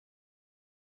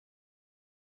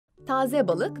Taze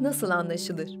balık nasıl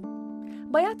anlaşılır?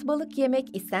 Bayat balık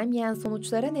yemek istenmeyen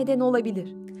sonuçlara neden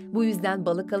olabilir. Bu yüzden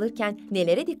balık alırken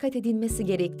nelere dikkat edilmesi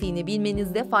gerektiğini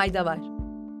bilmenizde fayda var.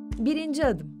 Birinci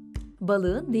adım.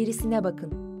 Balığın derisine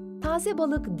bakın. Taze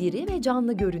balık diri ve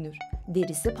canlı görünür.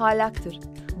 Derisi parlaktır.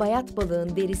 Bayat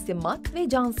balığın derisi mat ve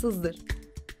cansızdır.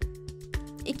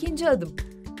 İkinci adım.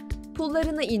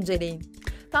 Pullarını inceleyin.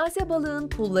 Taze balığın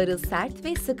pulları sert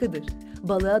ve sıkıdır.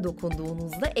 Balığa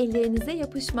dokunduğunuzda ellerinize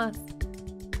yapışmaz.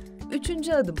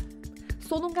 Üçüncü adım.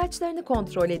 Solungaçlarını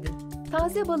kontrol edin.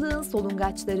 Taze balığın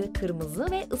solungaçları kırmızı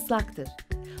ve ıslaktır.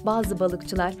 Bazı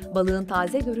balıkçılar balığın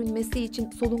taze görünmesi için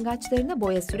solungaçlarına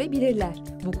boya sürebilirler.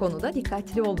 Bu konuda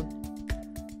dikkatli olun.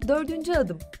 Dördüncü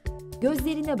adım.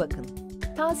 Gözlerine bakın.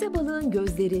 Taze balığın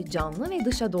gözleri canlı ve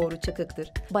dışa doğru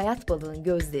çıkıktır. Bayat balığın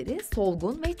gözleri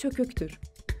solgun ve çöküktür.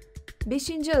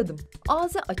 Beşinci adım.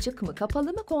 Ağzı açık mı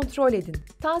kapalı mı kontrol edin.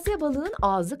 Taze balığın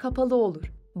ağzı kapalı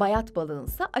olur. Bayat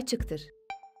balığınsa açıktır.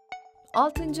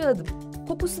 Altıncı adım.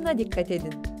 Kokusuna dikkat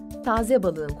edin. Taze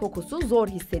balığın kokusu zor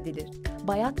hissedilir.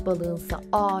 Bayat balığınsa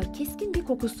ağır, keskin bir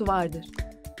kokusu vardır.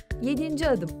 Yedinci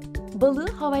adım. Balığı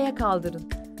havaya kaldırın.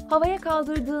 Havaya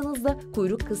kaldırdığınızda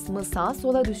kuyruk kısmı sağa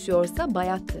sola düşüyorsa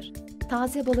bayattır.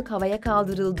 Taze balık havaya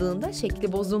kaldırıldığında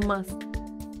şekli bozulmaz.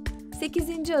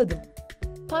 Sekizinci adım.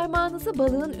 Parmağınızı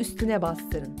balığın üstüne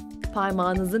bastırın.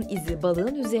 Parmağınızın izi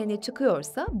balığın üzerine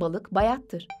çıkıyorsa balık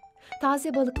bayattır.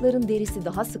 Taze balıkların derisi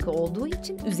daha sıkı olduğu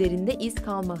için üzerinde iz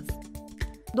kalmaz.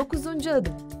 Dokuzuncu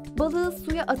adım. Balığı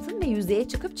suya atın ve yüzeye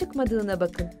çıkıp çıkmadığına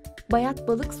bakın. Bayat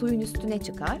balık suyun üstüne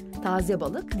çıkar, taze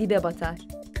balık dibe batar.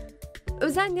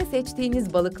 Özenle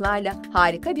seçtiğiniz balıklarla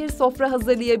harika bir sofra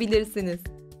hazırlayabilirsiniz.